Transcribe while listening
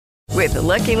With the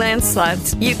Lucky Land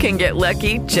Slots, you can get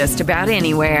lucky just about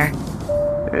anywhere.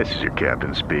 This is your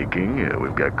captain speaking.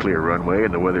 We've got clear runway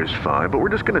and the weather's fine, but we're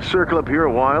just going to circle up here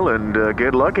a while and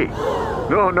get lucky.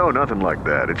 No, nothing like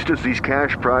that. It's just these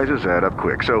cash prizes add up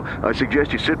quick. So I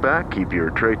suggest you sit back, keep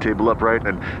your tray table upright,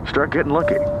 and start getting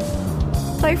lucky.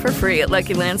 Play for free at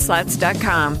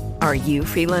LuckyLandSlots.com. Are you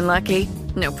feeling lucky?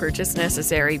 No purchase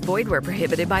necessary. Void where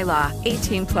prohibited by law.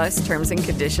 18 plus terms and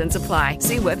conditions apply.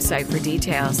 See website for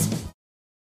details.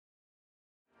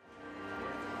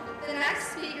 The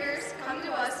next speakers come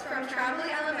to us from Trombley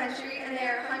Elementary, and they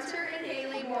are Hunter and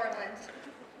Haley Moreland.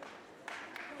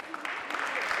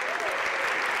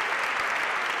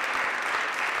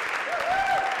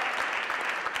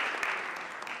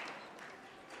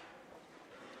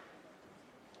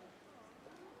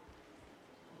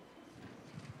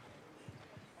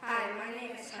 Hi, my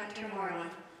name is Hunter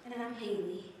Moreland. And I'm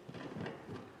Haley.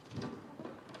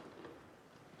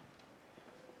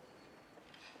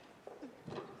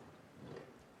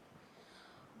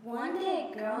 One day,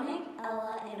 a girl named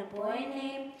Ella and a boy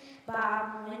named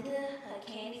Bob went to a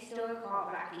candy store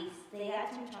called Rocky's. They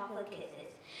got some chocolate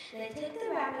kisses. They took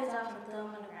the wrappers off and threw them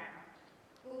on the ground.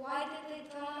 Well, why did they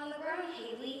throw them on the ground,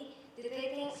 Haley? Did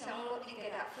they think someone would pick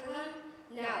it up for them?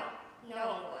 No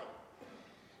one would.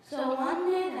 So one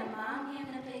day, the mom came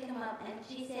to pick him up, and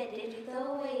she said, "Did you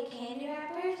throw away your candy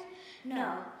wrappers?"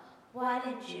 "No." "Why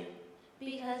didn't you?"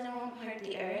 "Because it won't hurt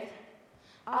the earth."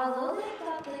 Although they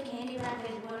thought the candy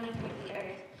wrappers wouldn't hurt the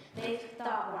earth, they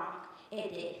thought wrong.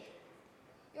 It did.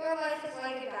 Your life is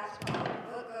like a basketball.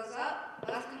 What goes up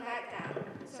must come back down.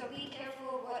 So be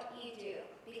careful what you do,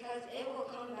 because it will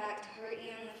come back to hurt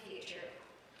you in the future.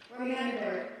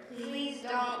 Remember, please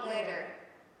don't litter.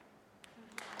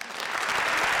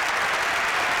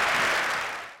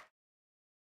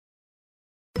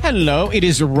 Hello, it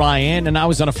is Ryan, and I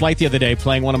was on a flight the other day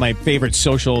playing one of my favorite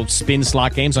social spin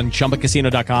slot games on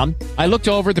ChumbaCasino.com. I looked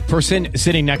over at the person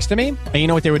sitting next to me, and you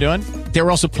know what they were doing? They were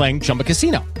also playing Chumba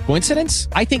Casino. Coincidence?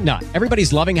 I think not.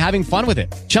 Everybody's loving having fun with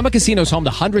it. Chumba Casino is home to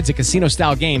hundreds of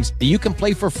casino-style games that you can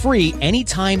play for free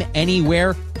anytime,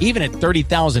 anywhere, even at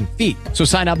 30,000 feet. So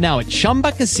sign up now at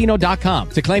ChumbaCasino.com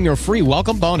to claim your free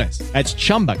welcome bonus. That's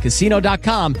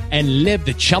ChumbaCasino.com and live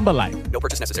the Chumba life. No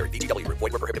purchase necessary. VGW. Void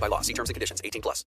where prohibited by law. See terms and conditions. 18 plus.